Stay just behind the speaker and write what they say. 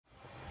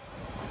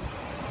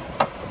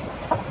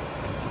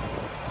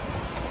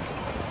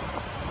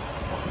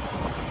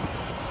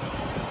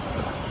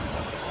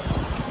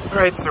All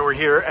right, so we're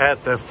here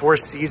at the Four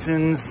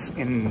Seasons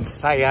in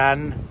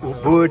Sayan,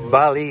 Ubud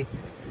Bali,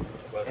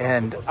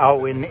 and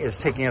Alwyn is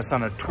taking us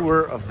on a tour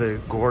of the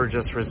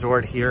gorgeous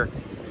resort here.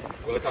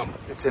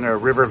 It's in a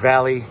river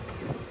valley,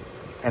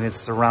 and it's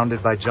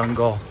surrounded by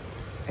jungle,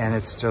 and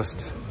it's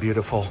just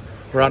beautiful.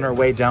 We're on our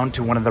way down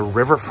to one of the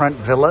riverfront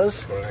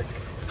villas. Correct.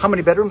 How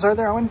many bedrooms are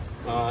there, Alwyn?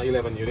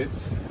 11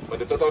 units, but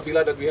the total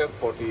villa that we have,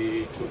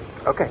 42.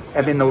 Okay,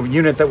 and in the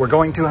unit that we're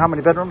going to, how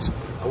many bedrooms?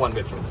 1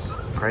 bedrooms.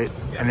 Great,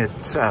 and it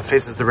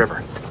faces the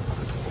river.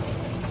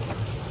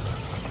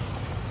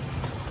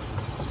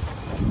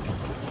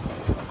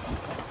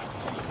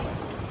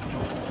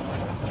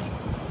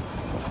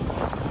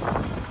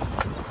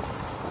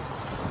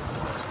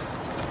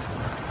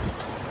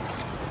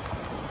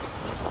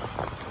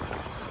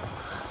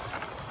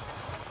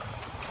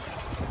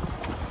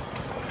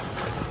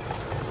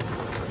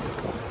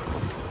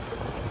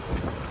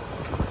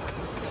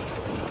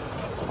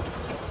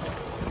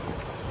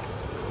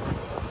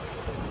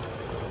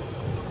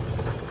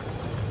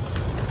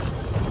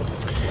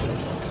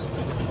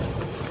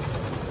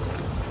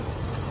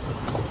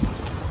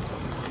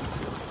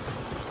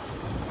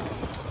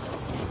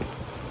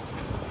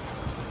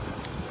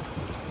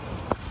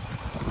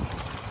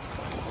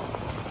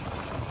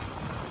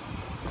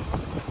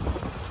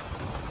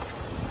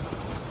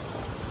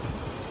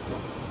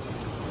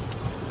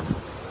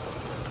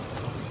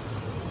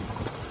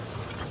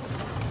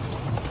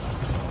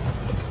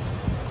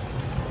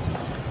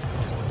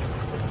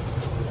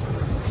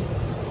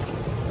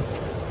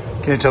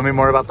 Can you tell me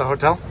more about the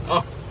hotel?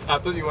 Oh, I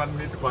thought you wanted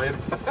me to buy it.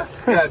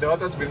 Yeah, the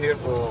hotel's been here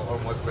for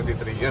almost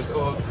 23 years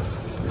old.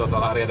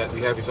 Total area that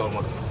we have is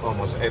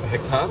almost 8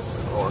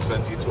 hectares or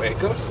 22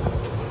 acres.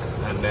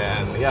 And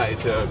then, yeah,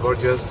 it's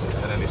gorgeous,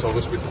 and then it's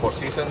always with Four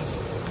Seasons.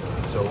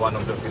 So one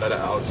of the villa that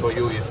I'll show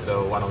you is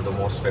one of the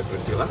most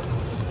favorite villa.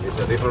 It's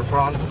a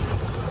riverfront,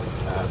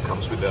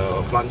 comes with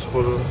a plunge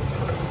pool,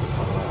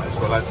 as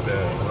well as the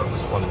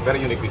one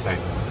very unique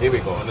designs. Here we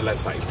go on the left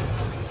side.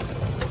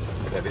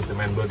 That is the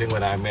main building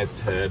where I met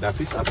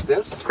Davis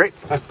upstairs. Great.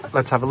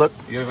 Let's have a look.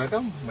 You're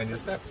welcome. Mind your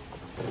step.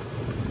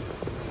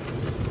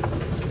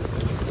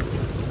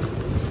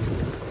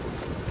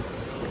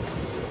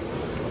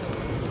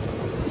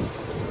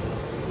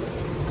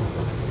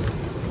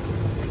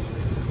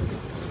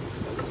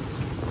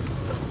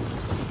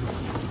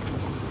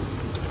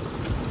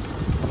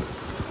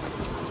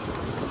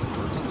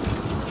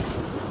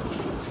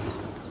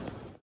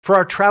 For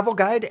our travel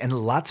guide and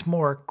lots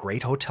more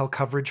great hotel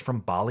coverage from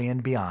Bali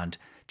and beyond,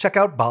 check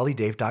out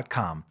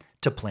BaliDave.com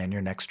to plan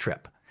your next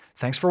trip.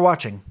 Thanks for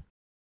watching.